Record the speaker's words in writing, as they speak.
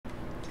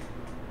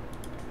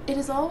It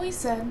is always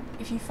said,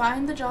 if you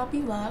find the job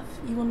you love,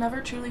 you will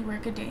never truly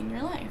work a day in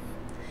your life.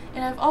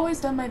 And I've always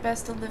done my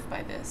best to live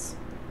by this,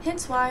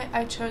 hence why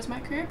I chose my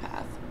career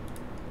path.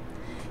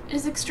 It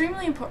is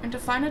extremely important to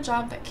find a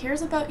job that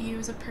cares about you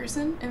as a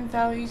person and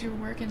values your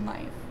work and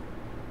life.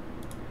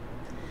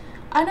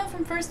 I know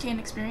from first-hand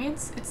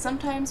experience, it's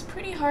sometimes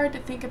pretty hard to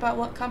think about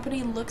what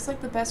company looks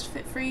like the best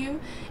fit for you,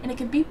 and it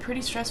can be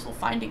pretty stressful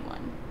finding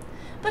one.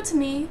 But to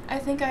me, I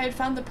think I had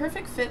found the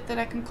perfect fit that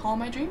I can call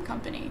my dream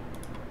company.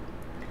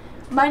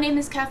 My name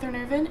is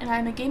Ervin, and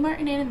I'm a game art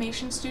and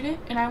animation student,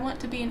 and I want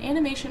to be an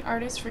animation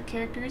artist for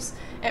characters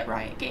at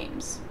Riot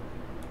Games.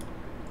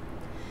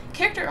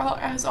 Character art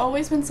has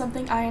always been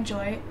something I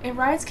enjoy, and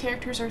Riot's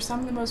characters are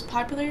some of the most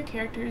popular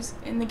characters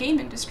in the game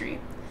industry.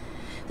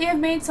 They have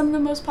made some of the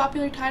most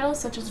popular titles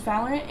such as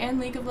Valorant and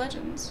League of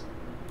Legends.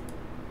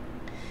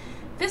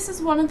 This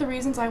is one of the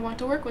reasons I want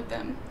to work with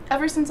them.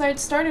 Ever since I had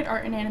started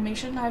art and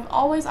animation, I've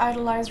always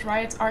idolized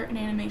Riot's art and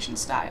animation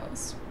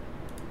styles.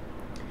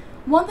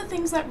 One of the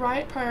things that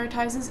Riot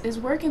prioritizes is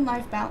work and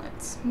life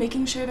balance,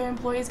 making sure their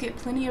employees get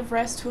plenty of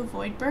rest to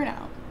avoid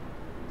burnout.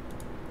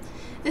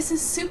 This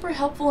is super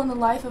helpful in the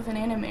life of an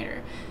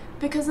animator,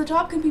 because the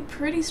job can be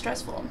pretty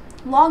stressful.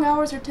 Long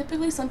hours are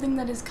typically something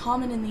that is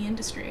common in the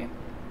industry.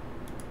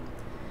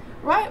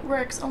 Riot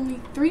works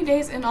only 3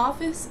 days in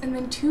office and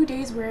then 2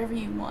 days wherever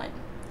you want.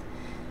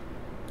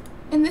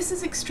 And this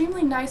is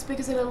extremely nice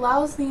because it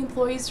allows the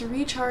employees to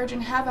recharge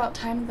and have out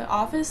time in the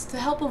office to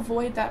help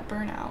avoid that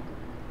burnout.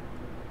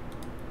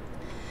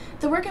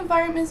 The work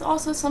environment is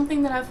also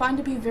something that I find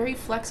to be very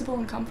flexible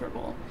and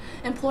comfortable.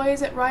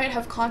 Employees at Riot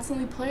have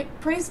constantly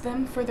praised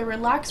them for their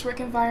relaxed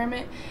work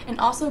environment and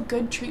also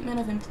good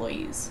treatment of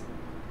employees.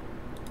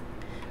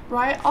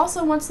 Riot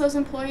also wants those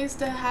employees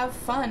to have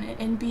fun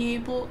and be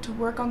able to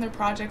work on their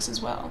projects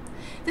as well.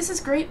 This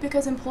is great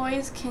because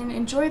employees can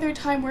enjoy their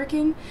time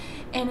working,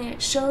 and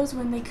it shows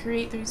when they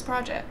create these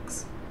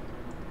projects.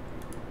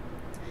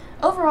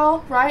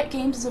 Overall, Riot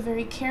Games is a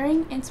very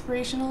caring,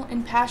 inspirational,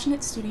 and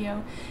passionate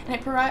studio, and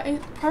it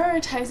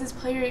prioritizes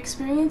player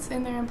experience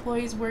and their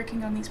employees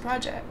working on these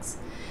projects.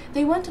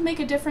 They want to make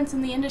a difference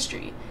in the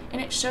industry,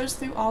 and it shows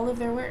through all of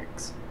their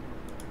works.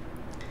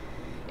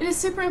 It is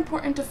super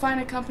important to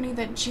find a company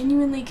that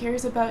genuinely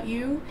cares about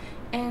you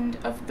and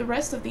of the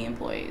rest of the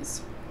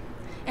employees,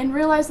 and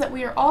realize that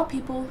we are all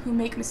people who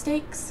make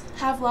mistakes,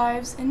 have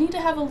lives, and need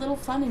to have a little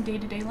fun in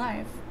day-to-day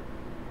life.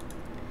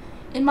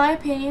 In my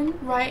opinion,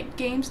 Riot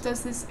Games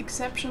does this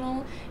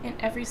exceptional in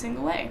every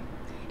single way.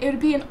 It would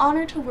be an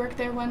honor to work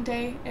there one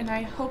day, and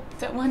I hope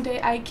that one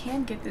day I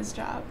can get this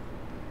job.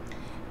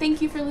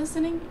 Thank you for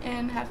listening,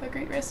 and have a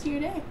great rest of your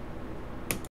day.